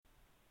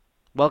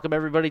Welcome,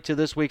 everybody, to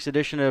this week's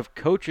edition of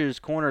Coach's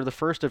Corner, the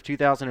first of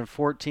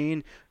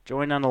 2014.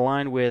 Joined on the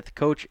line with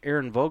Coach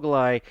Aaron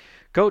Vogelai.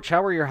 Coach,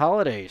 how were your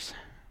holidays?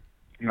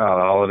 No,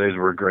 the holidays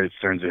were great,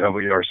 Stearnsy. How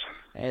about yours?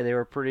 Hey, they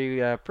were pretty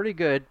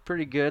good,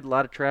 pretty good. A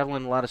lot of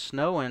traveling, a lot of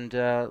snow, and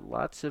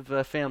lots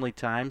of family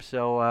time.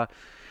 So,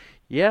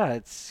 yeah,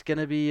 it's going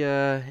to be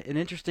an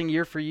interesting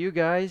year for you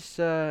guys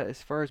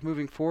as far as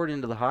moving forward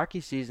into the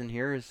hockey season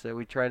here as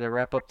we try to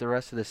wrap up the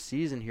rest of the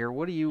season here.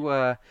 What are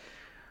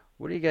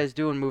you guys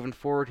doing moving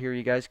forward here?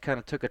 You guys kind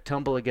of took a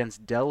tumble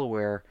against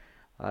Delaware.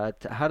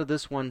 How did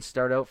this one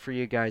start out for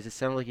you guys? It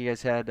sounded like you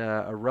guys had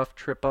a rough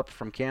trip up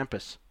from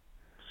campus.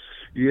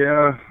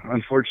 Yeah,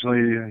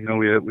 unfortunately,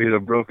 we had a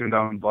broken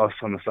down bus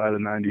on the side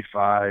of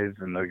 95,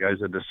 and the guys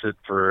had to sit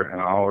for an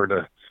hour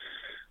to,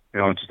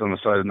 just on the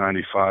side of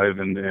 95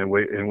 and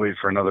wait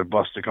for another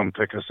bus to come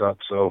pick us up.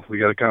 So we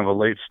got a kind of a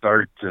late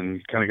start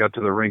and kind of got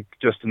to the rink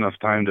just enough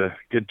time to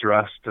get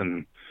dressed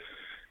and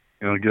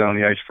get on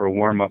the ice for a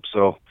warm up.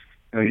 So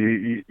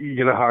you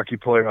get a hockey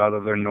player out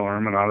of their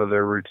norm and out of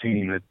their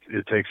routine.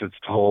 It takes its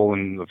toll,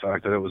 and the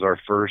fact that it was our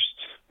first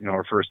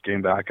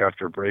game back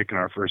after a break and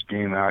our first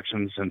game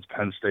action since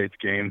Penn State's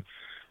game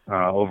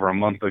over a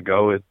month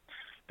ago, it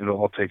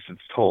all takes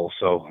its toll.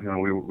 So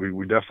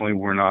we definitely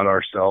were not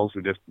ourselves.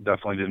 We just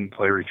definitely didn't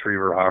play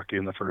retriever hockey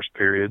in the first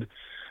period.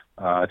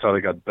 I thought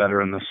it got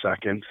better in the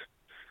second.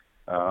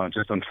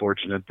 Just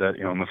unfortunate that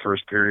in the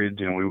first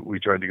period, we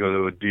tried to go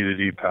to a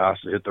D-to-D pass,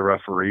 it hit the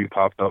referee,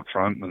 popped up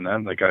front, and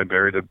then the guy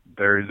buried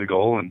the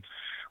goal, and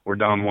we're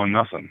down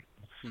 1-0.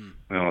 Hmm.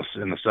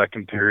 In the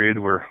second period,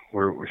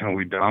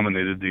 we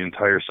dominated the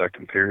entire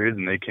second period,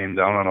 and they came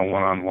down on a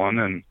one-on-one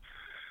and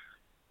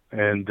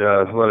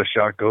let a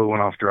shot go,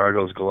 went off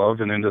Drago's glove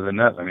and into the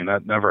net. I mean,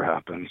 that never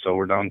happened. So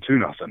we're down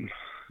 2-0,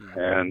 Hmm.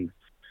 and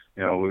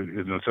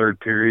in the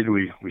third period,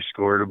 we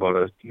scored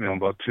about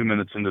 2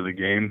 minutes into the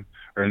game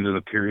or into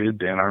the period.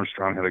 Dan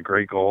Armstrong had a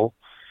great goal.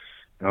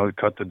 It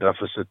cut the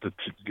deficit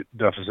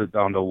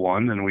down to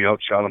one, and we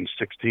outshot them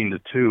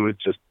 16-2.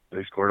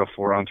 They scored a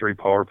 4-on-3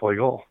 power play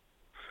goal.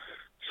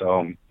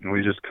 So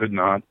we just could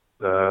not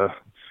get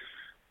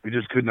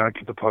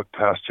the puck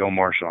past Joe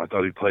Marshall. I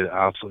thought he played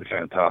absolutely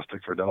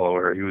fantastic for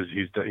Delaware. He was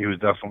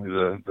definitely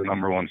the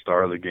number one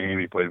star of the game.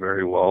 He played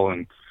very well,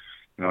 and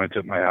I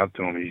tip my hat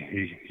to him.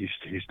 He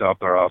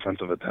stopped our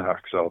offensive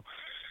attack. So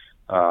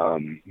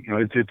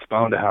it's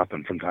bound to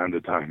happen from time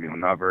to time.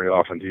 Not very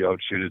often do you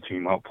outshoot a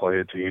team, outplay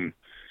a team,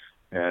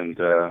 and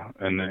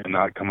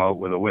not come out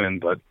with a win.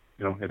 But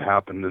it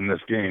happened in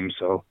this game.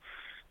 So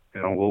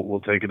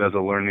we'll take it as a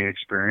learning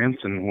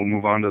experience, and we'll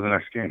move on to the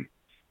next game.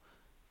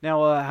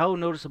 Now, how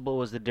noticeable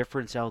was the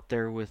difference out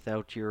there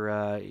without your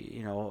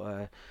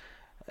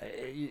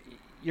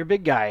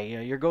big guy,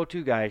 your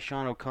go-to guy,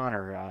 Sean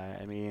O'Connor?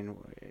 I mean,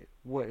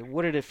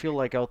 what did it feel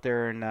like out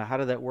there, and how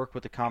did that work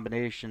with the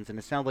combinations? And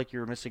it sounded like you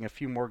were missing a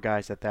few more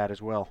guys at that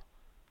as well.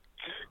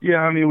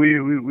 Yeah, I mean,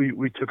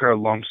 we took our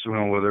lumps,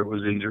 whether it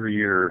was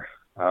injury or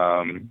we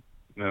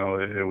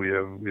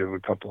have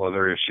a couple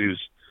other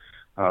issues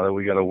that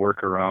we got to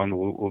work around.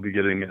 We'll be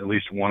getting at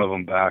least one of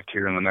them back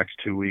here in the next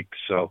 2 weeks,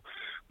 so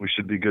we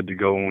should be good to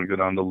go when we go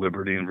down to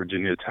Liberty and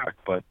Virginia Tech.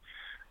 But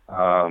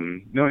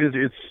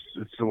it's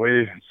the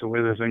way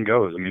the thing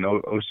goes. I mean,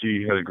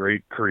 OC had a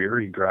great career.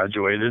 He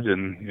graduated,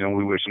 and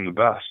we wish him the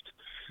best.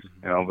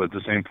 But at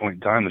the same point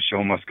in time, the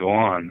show must go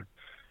on.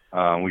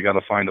 We got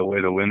to find a way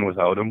to win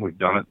without him. We've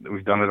done it.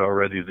 We've done it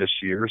already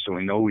this year, so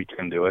we know we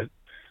can do it.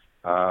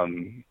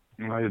 You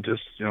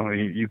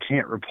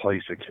can't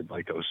replace a kid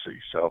like OC.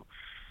 So,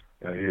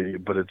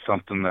 but it's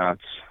something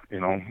that's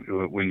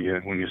when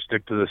you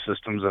stick to the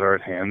systems that are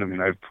at hand. I mean,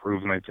 I've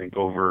proven, I think,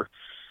 over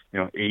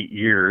 8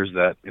 years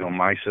that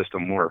my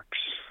system works.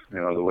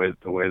 The way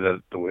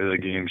the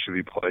game should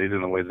be played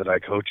and the way that I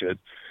coach it.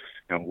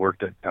 It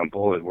worked at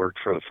Temple. It worked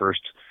for the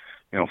first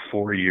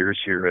 4 years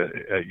here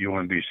at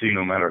UMBC.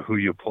 No matter who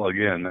you plug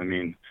in, I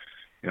mean,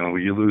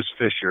 you lose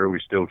Fisher, we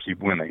still keep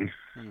winning.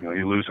 Mm-hmm.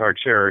 You lose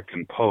Harcherick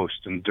and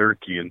Post and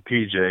Durkee and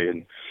PJ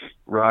and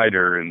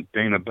Ryder and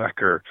Dana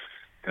Becker,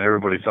 and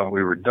everybody thought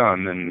we were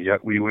done, and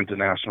yet we went to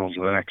nationals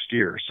the next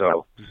year.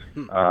 So,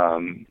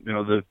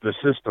 the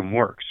system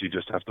works. You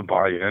just have to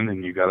buy in,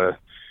 and you gotta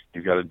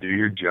do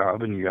your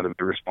job, and you gotta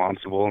be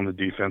responsible in the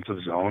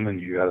defensive zone,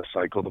 and you gotta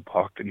cycle the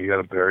puck, and you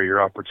gotta bury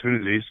your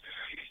opportunities,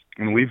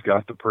 and we've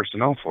got the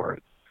personnel for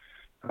it.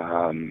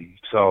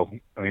 So,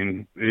 I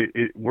mean,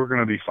 we're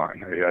going to be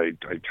fine. I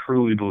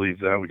truly believe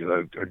that. We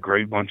got a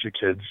great bunch of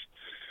kids.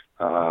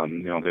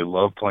 They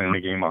love playing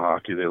the game of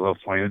hockey. They love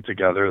playing it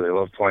together. They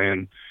love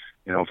playing,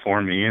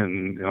 for me,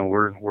 and,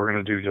 we're going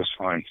to do just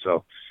fine.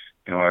 So,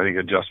 I think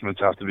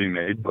adjustments have to be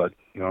made, but,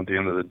 at the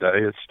end of the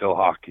day, it's still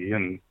hockey,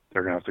 and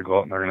they're going to have to go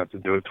out and they're going to have to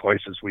do it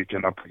twice this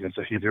weekend up against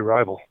a heated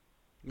rival.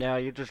 Yeah,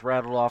 you just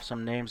rattled off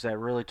some names that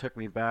really took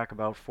me back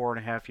about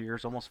 4.5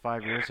 years, almost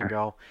 5 years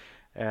ago,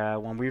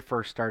 when we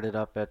first started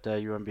up at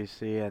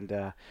UMBC,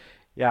 and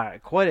yeah,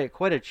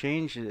 quite a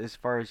change as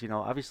far as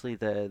obviously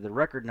the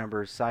record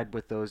numbers side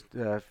with those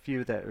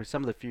few that or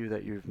some of the few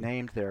that you've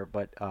named there,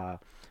 but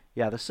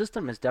Yeah, the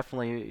system has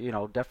definitely,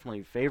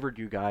 definitely favored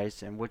you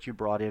guys and what you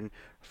brought in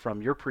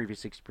from your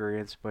previous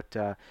experience. But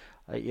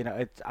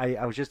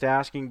I was just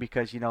asking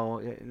because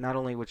not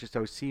only was just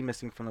OC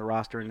missing from the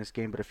roster in this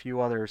game, but a few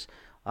others.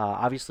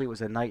 Obviously, it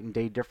was a night and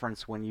day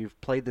difference when you've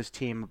played this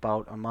team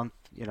about a month,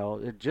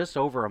 just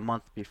over a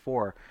month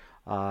before.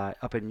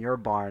 Up in your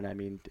barn, I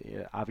mean,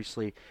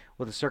 obviously,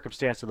 with the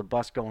circumstance of the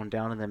bus going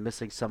down and then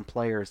missing some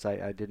players,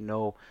 I didn't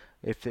know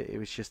if it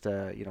was just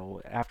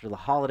after the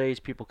holidays,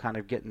 people kind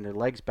of getting their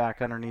legs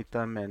back underneath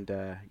them and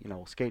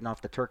skating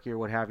off the turkey or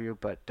what have you.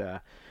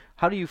 But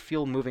how do you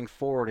feel moving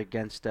forward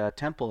against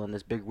Temple in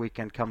this big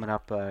weekend coming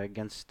up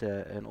against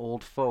an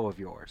old foe of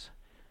yours?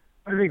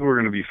 I think we're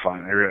going to be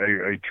fine.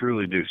 I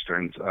truly do,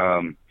 Stearns.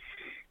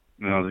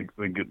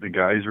 The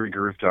guys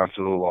regrouped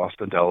after the loss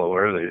to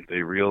Delaware.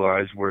 They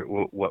realized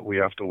what we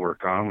have to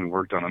work on. We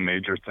worked on a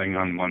major thing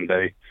on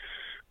Monday.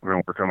 We're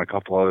going to work on a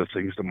couple other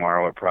things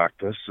tomorrow at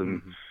practice,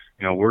 and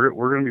we're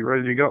going to be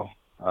ready to go.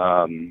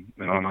 And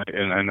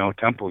I know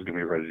Temple's going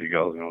to be ready to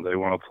go. They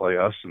want to play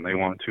us, and they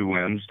want 2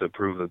 wins to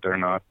prove that they're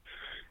not,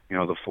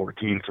 the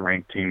 14th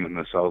ranked team in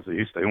the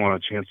Southeast. They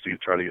want a chance to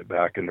try to get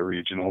back into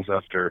regionals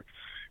after,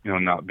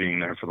 not being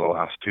there for the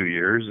last 2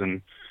 years.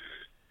 And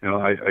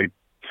I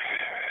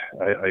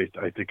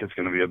think it's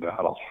going to be a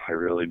battle. I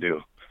really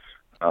do.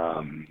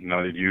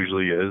 It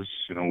usually is.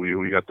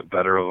 We got the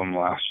better of them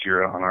last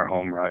year on our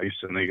home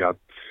ice, and they got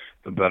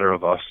the better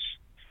of us.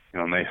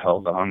 And they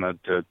held on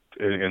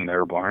in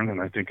their barn, and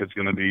I think it's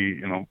going to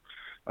be,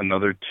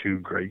 another 2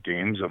 great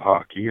games of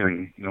hockey,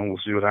 and we'll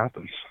see what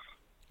happens.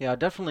 Yeah,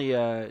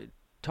 definitely.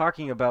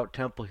 Talking about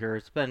Temple here,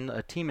 it's been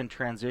a team in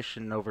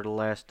transition over the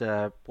last,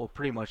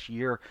 pretty much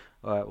year,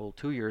 2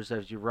 years,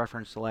 as you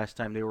referenced the last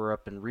time they were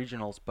up in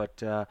regionals,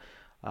 but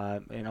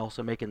and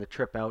also making the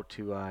trip out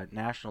to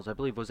nationals. I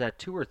believe was that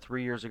 2 or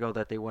 3 years ago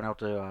that they went out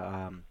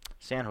to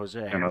San Jose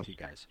with you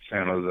guys.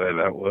 San Jose.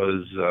 That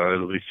was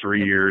it'll be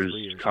 3 years,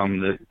 3 years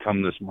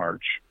come this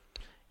March.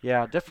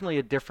 Yeah, definitely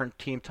a different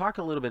team. Talk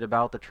a little bit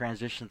about the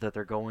transitions that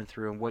they're going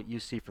through and what you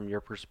see from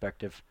your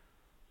perspective.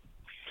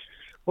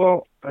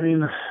 Well, I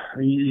mean,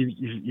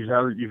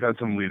 you've had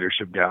some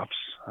leadership gaps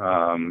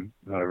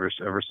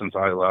ever since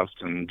I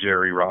left, and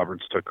Jerry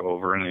Roberts took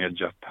over, and they had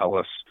Jeff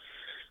Pellis,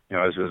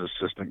 as his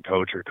assistant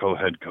coach or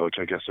co-head coach,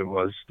 I guess it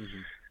was.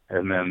 Mm-hmm.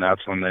 And then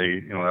that's when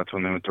they went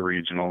to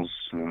regionals,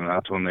 and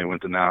that's when they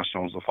went to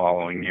nationals the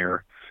following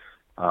year.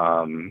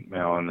 And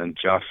then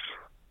Jeff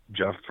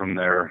from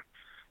there,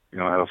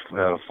 had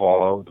a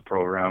fallout with the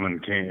program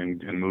and came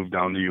and moved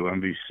down to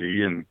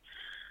UMBC, and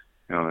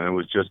it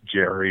was just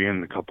Jerry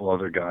and a couple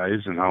other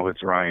guys, and now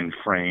it's Ryan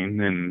Frayne,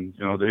 and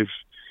they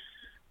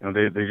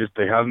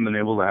haven't been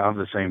able to have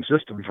the same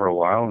system for a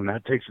while, and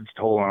that takes its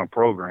toll on a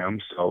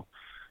program. So,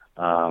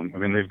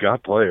 they've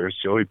got players.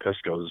 Joey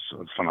Pisco's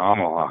a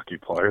phenomenal hockey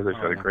player.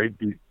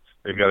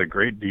 They've got a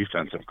great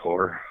defensive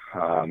core.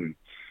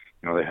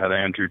 They had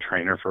Andrew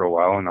Trainer for a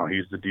while, and now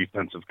he's the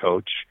defensive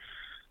coach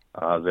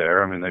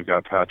there. They've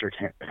got Patrick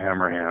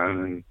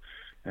Hammerhan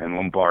and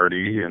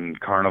Lombardi and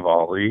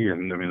Carnivale,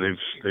 and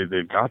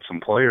they've got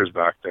some players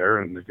back there,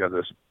 and they've got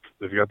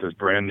this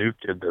brand new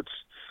kid that's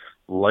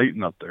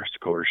lighting up their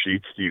score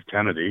sheet, Steve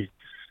Kennedy.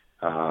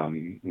 I've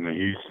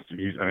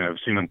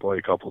seen him play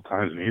a couple of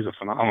times, and he's a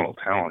phenomenal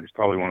talent. He's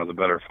probably one of the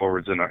better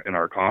forwards in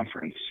our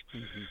conference.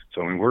 Mm-hmm.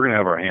 So we're going to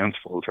have our hands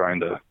full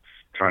trying to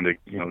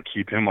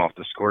keep him off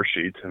the score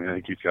sheet. I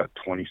think he's got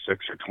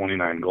 26 or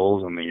 29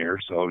 goals on the year,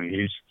 so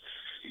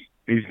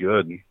he's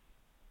good.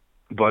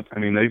 But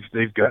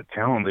they've got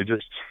talent. They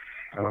just,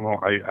 I don't know.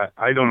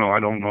 I don't know.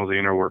 I don't know the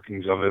inner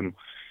workings of him.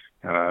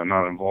 I'm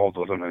not involved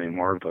with them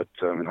anymore. But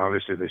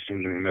obviously they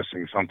seem to be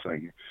missing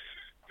something.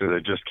 They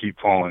just keep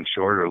falling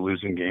short or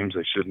losing games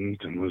they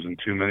shouldn't, and losing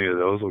too many of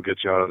those will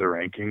get you out of the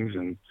rankings.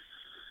 And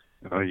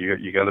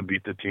you got to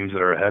beat the teams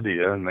that are ahead of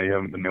you, and they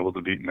haven't been able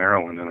to beat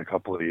Maryland in a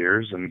couple of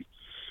years. And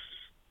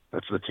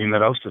that's the team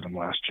that ousted them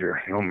last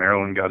year.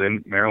 Maryland got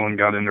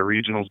into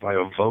regionals by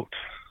a vote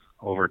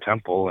over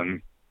Temple,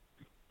 and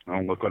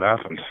look what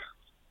happened.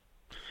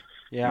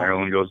 Yeah.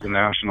 Maryland goes to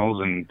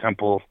nationals, and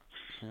Temple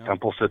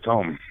sits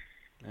home.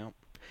 Yeah.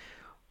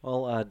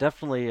 Well,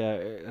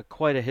 definitely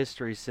quite a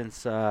history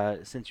since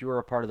you were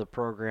a part of the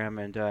program,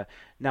 and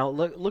now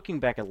looking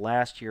back at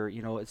last year,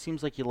 it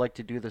seems like you like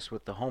to do this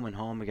with the home and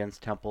home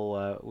against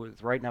Temple.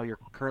 Right now, you're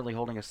currently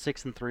holding a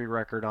 6-3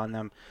 record on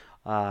them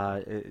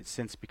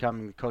since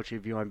becoming coach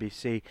of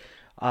UMBC.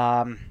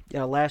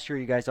 Last year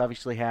you guys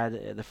obviously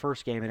had the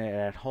first game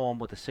at home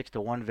with a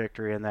 6-1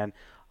 victory, and then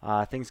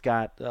things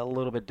got a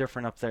little bit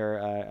different up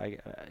there.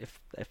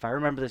 If I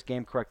remember this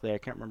game correctly, I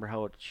can't remember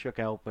how it shook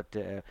out, but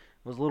it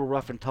was a little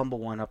rough and tumble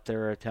one up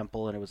there at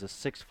Temple, and it was a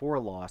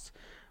 6-4 loss.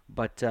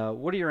 But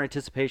what are your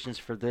anticipations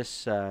for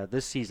this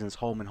season's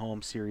home and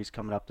home series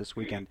coming up this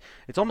weekend?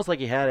 It's almost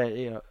like you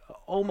had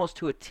almost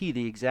to a T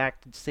the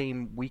exact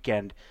same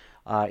weekend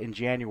in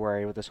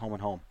January with this home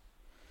and home.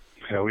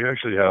 Yeah, we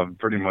actually have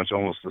pretty much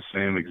almost the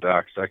same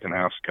exact second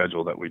half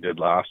schedule that we did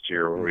last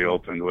year, where we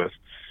opened with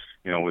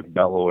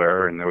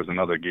Delaware, and there was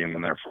another game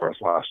in there for us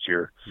last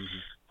year.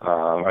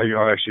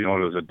 I actually know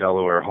it was a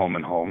Delaware home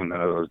and home, and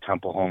then it was a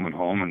Temple home and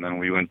home, and then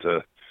we went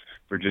to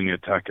Virginia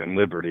Tech and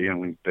Liberty,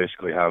 and we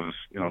basically have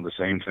the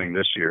same thing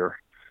this year.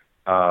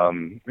 I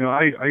mean,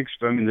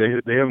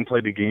 they haven't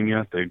played a game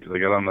yet. They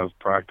got on the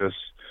practice,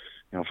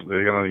 they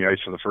got on the ice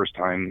for the first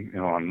time,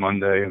 on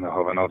Monday, and they'll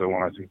have another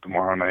one I think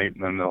tomorrow night,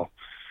 and then they'll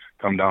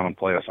come down and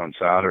play us on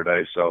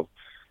Saturday. So,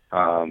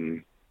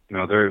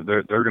 they're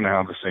going to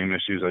have the same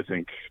issues I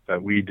think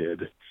that we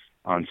did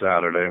on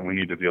Saturday, and we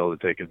need to be able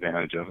to take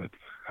advantage of it.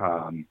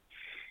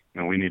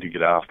 We need to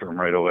get after them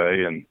right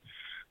away and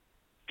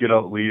get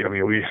out lead. I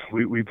mean,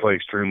 we play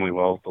extremely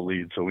well with the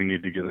lead, so we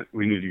need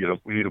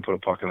to put a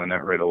puck in the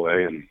net right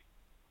away and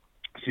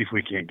see if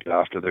we can't get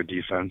after their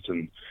defense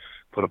and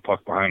put a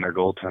puck behind their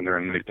goaltender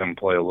and make them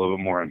play a little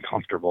bit more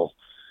uncomfortable.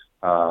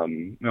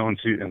 And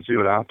see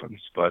what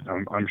happens. But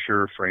I'm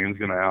sure Frame's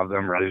going to have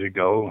them ready to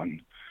go, and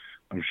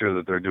I'm sure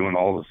that they're doing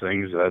all the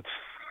things that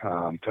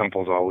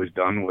Temple's always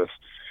done with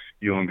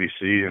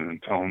UMBC and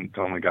telling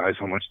the guys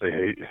how much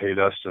they hate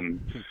us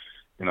and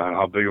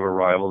how big of a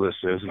rival this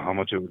is and how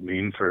much it would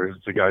mean for if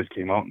the guys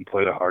came out and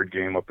played a hard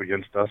game up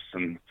against us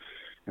and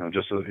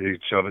just so you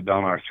shove it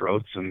down our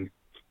throats. And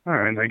all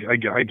right, I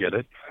get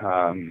it.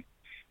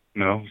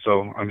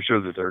 So I'm sure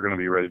that they're going to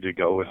be ready to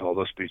go with all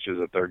the speeches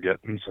that they're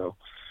getting. So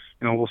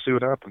we'll see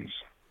what happens.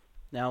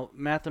 Now,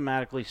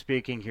 mathematically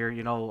speaking here,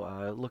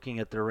 looking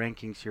at the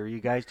rankings here,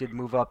 you guys did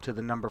move up to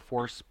the number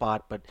 4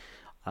 spot, but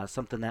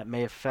something that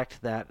may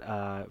affect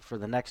that for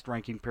the next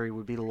ranking period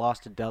would be the loss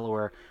to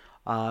Delaware.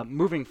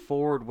 Moving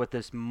forward with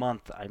this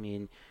month, I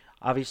mean,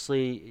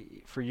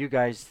 obviously for you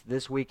guys,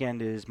 this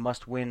weekend is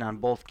must win on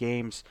both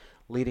games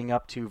leading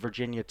up to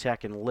Virginia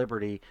Tech and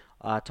Liberty.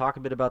 Talk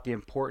a bit about the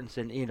importance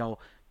in,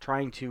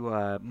 trying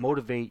to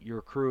motivate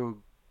your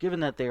crew,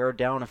 given that they are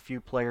down a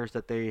few players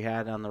that they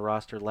had on the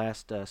roster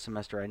last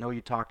semester. I know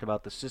you talked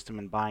about the system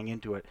and buying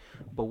into it,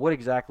 but what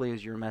exactly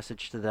is your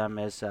message to them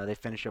as they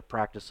finish up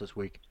practice this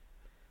week?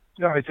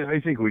 Yeah, I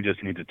think we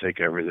just need to take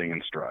everything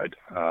in stride.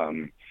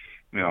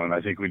 And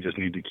I think we just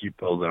need to keep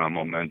building on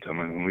momentum.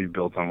 And we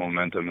built on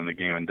momentum in the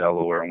game in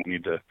Delaware, and we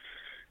need to,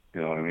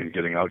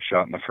 getting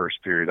outshot in the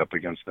first period up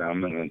against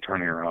them, and then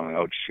turning around and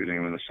out shooting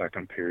them in the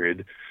second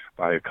period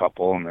by a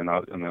couple, and then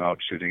out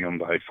shooting them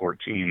by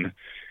 14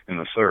 in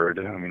the third.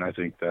 I mean, I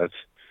think that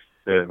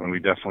when we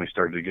definitely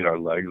started to get our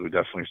legs, we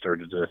definitely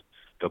started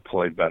to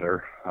play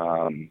better.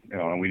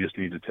 And we just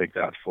need to take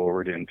that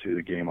forward into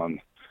the game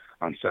on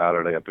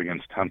Saturday up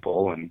against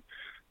Temple and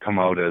come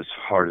out as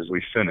hard as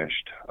we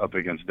finished up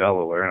against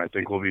Delaware, and I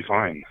think we'll be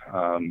fine.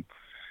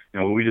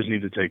 We just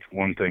need to take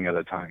one thing at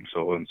a time.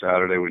 So on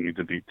Saturday we need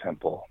to beat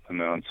Temple,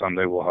 and then on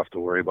Sunday we'll have to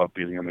worry about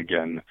beating them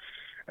again,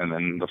 and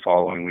then the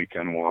following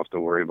weekend we'll have to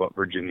worry about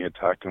Virginia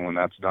Tech, and when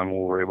that's done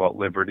we'll worry about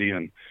Liberty.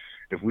 And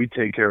if we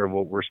take care of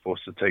what we're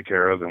supposed to take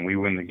care of, and we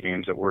win the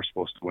games that we're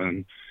supposed to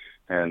win,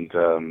 and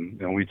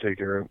we take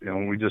care of,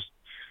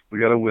 we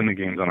got to win the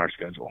games on our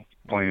schedule,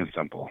 plain and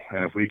simple.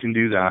 And if we can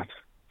do that,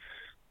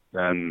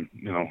 then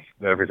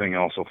everything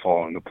else will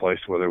fall into place.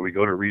 Whether we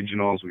go to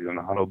regionals, we do an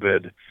auto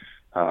bid,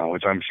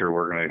 which I'm sure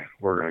we're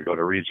gonna go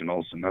to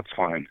regionals, and that's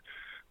fine.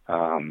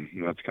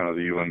 That's kind of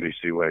the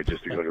UMBC way,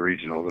 just to go to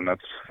regionals, and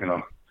that's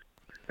and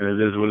it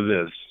is what it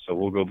is. So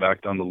we'll go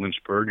back down to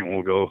Lynchburg, and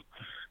we'll go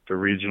to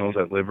regionals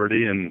at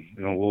Liberty, and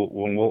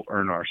we'll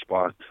earn our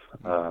spot.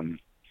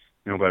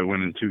 By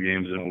winning 2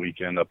 games in a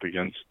weekend up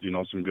against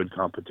some good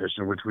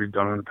competition, which we've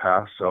done in the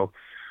past. So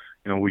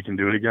we can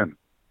do it again.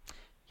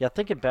 Yeah,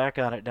 thinking back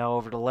on it now,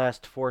 over the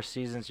last 4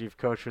 seasons you've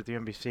coached with the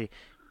UMBC,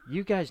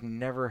 you guys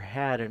never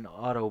had an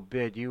auto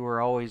bid. You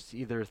were always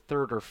either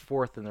 3rd or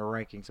 4th in the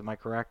rankings. Am I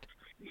correct?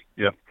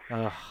 Yep.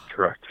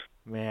 Correct.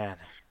 Man.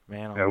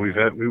 Oh yeah,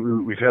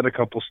 we've had a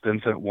couple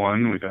stints at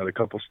 1. We've had a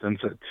couple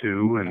stints at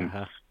 2,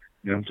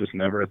 and just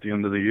never at the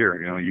end of the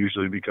year.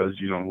 Usually because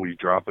we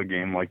drop a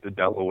game like the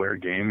Delaware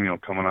game,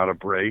 coming out of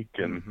break,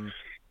 and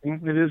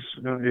it is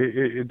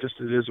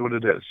it is what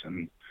it is,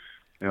 and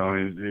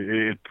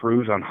it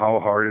proves on how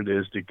hard it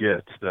is to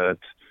get that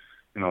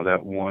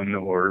that 1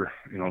 or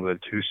that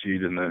 2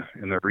 seed in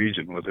the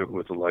region with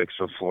the likes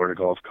of Florida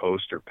Gulf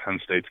Coast or Penn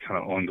State's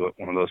kind of owned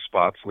one of those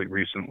spots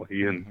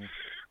recently, and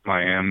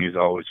Miami's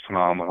always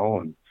phenomenal,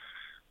 and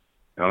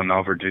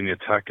now Virginia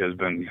Tech has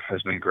been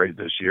great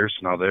this year,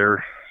 so now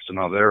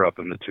they're up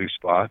in the 2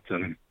 spots,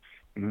 and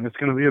it's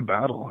going to be a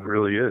battle. It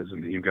really is. I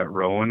mean, you've got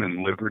Rowan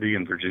and Liberty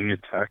and Virginia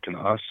Tech and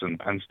us and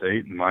Penn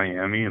State and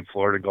Miami and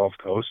Florida Gulf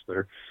Coast.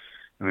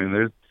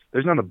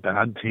 There's not a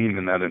bad team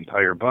in that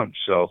entire bunch.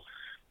 So,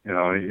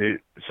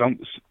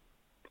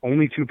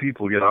 only 2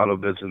 people get auto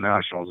bids in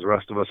nationals. The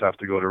rest of us have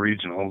to go to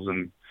regionals,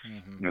 and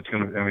it's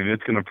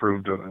gonna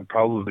prove to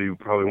probably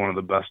one of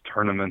the best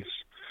tournaments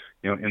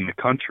in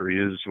the country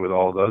is with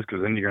all those,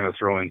 because then you're going to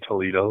throw in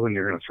Toledo, and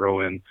you're going to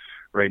throw in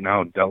right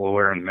now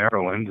Delaware and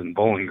Maryland, and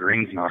Bowling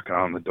Green's knocking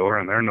on the door,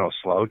 and they're no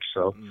slouch.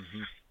 So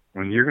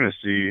when you're going to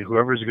see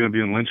whoever's going to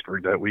be in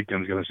Lynchburg that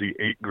weekend is going to see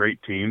 8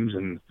 great teams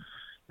and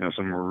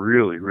some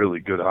really, really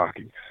good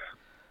hockey.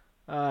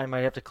 I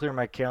might have to clear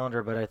my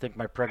calendar, but I think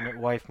my pregnant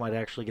wife might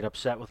actually get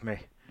upset with me.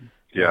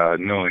 Yeah,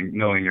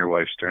 knowing your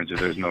wife, Stearns,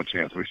 there's no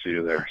chance we see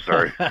you there.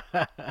 Sorry.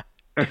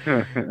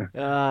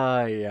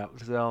 Yeah.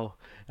 So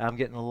I'm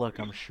getting a look,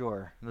 I'm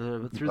sure,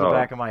 through the Oh,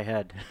 back of my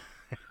head.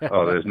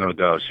 oh, there's no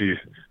doubt.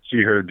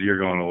 She heard you're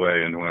going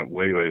away and went,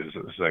 wait a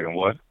second,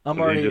 what?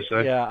 What did he just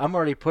say? I'm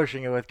already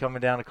pushing it with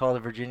coming down to call the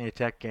Virginia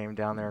Tech game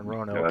down there in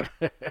Roanoke.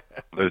 Yeah,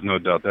 there's no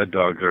doubt that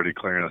dog's already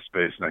clearing a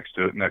space next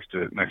to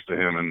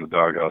him in the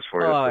doghouse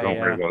for you. Oh So don't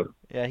worry yeah, about it.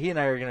 yeah. He and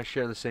I are going to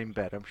share the same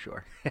bed, I'm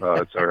sure.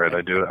 It's all right.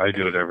 I do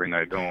it every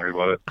night. Don't worry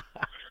about it.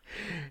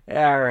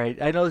 All right.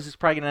 I know this is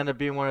probably going to end up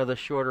being one of the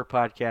shorter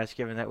podcasts,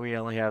 given that we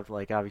only have,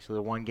 like, obviously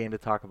the one game to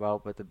talk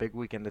about, but the big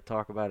weekend to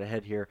talk about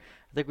ahead here.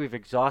 I think we've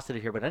exhausted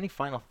it here, but any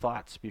final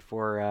thoughts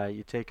before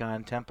you take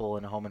on Temple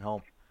in a home and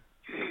home?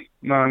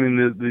 No, I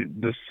mean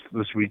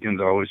this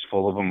weekend's always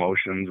full of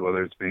emotions,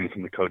 whether it's being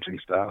from the coaching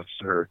staffs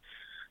or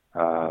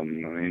I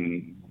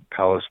mean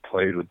Palace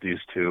played with these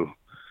two.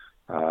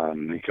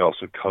 He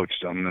also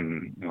coached them,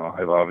 and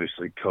I've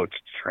obviously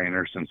coached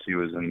Trainer since he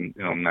was in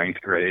ninth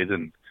grade,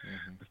 and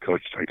I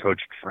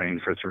coached Frayne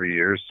for 3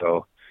 years,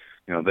 so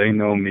they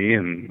know me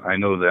and I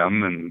know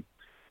them, and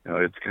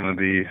it's going to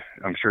be,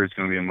 I'm sure it's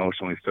going to be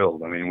emotionally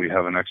filled. I mean, we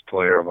have an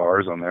ex-player of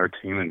ours on their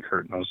team in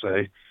Kurt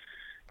Nosey,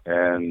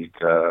 and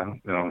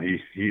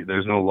he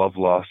there's no love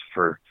lost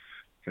for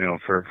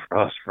for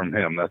us from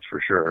him, that's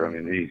for sure. I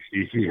mean,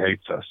 he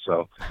hates us,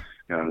 so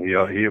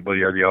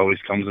he always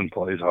comes and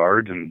plays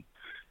hard, and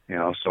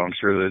so I'm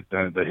sure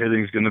that the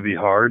hitting's going to be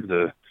hard.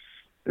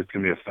 It's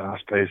going to be a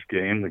fast-paced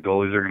game. The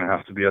goalies are going to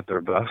have to be at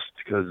their best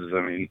because,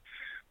 I mean,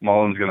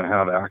 Mullen's going to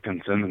have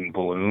Atkinson and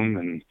Bloom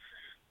and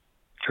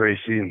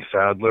Tracy and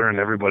Sadler and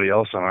everybody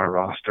else on our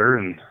roster,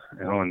 and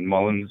and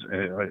Mullins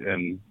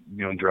and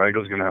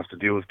Drago's going to have to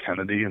deal with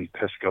Kennedy and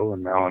Pisco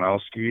and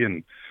Malinowski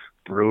and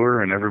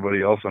Brewer and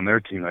everybody else on their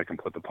team that can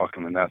put the puck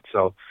in the net.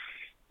 So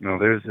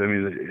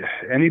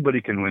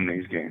anybody can win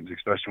these games,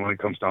 especially when it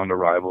comes down to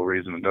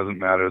rivalries, and it doesn't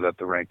matter that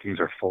the rankings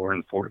are 4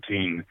 and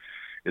 14.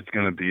 It's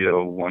going to be a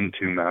 1-2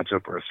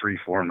 matchup or a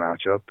 3-4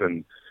 matchup,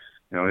 and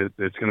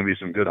it's going to be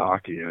some good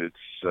hockey.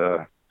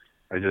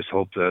 I just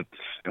hope that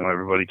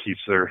everybody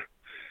keeps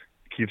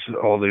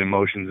all the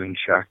emotions in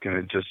check, and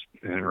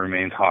it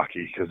remains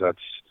hockey, because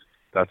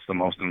that's the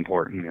most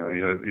important.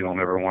 You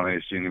don't ever want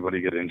to see anybody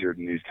get injured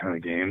in these kind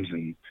of games,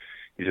 and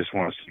you just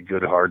want to see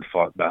good, hard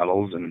fought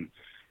battles, and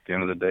at the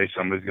end of the day,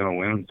 somebody's going to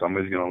win and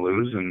somebody's going to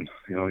lose, and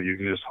you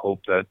can just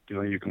hope that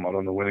you come out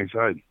on the winning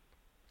side.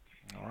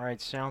 All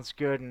right, sounds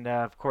good. And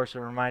of course,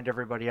 I'll remind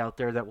everybody out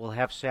there that we'll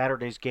have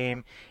Saturday's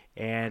game,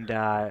 and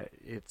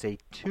it's a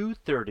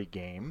 2:30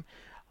 game.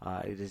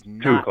 It is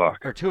not 2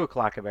 o'clock, or 2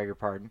 o'clock. I beg your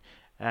pardon.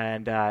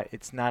 And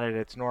it's not at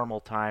its normal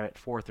time at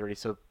 4:30.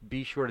 So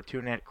be sure to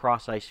tune in at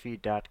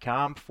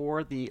crossicefeed.com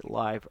for the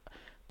live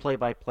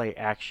play-by-play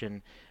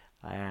action.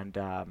 And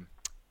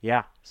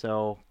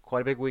so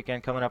quite a big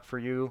weekend coming up for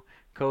you,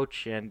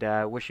 Coach, and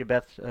wish you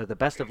the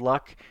best of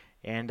luck,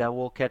 and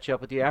we'll catch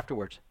up with you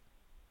afterwards.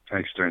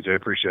 Thanks, Stearns. I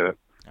appreciate it.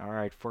 All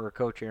right, for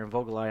Coach Aaron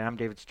Vogelai, I'm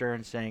David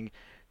Stearns saying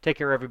take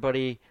care,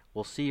 everybody.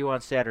 We'll see you on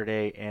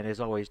Saturday, and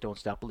as always, don't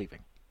stop believing.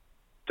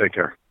 Take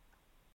care.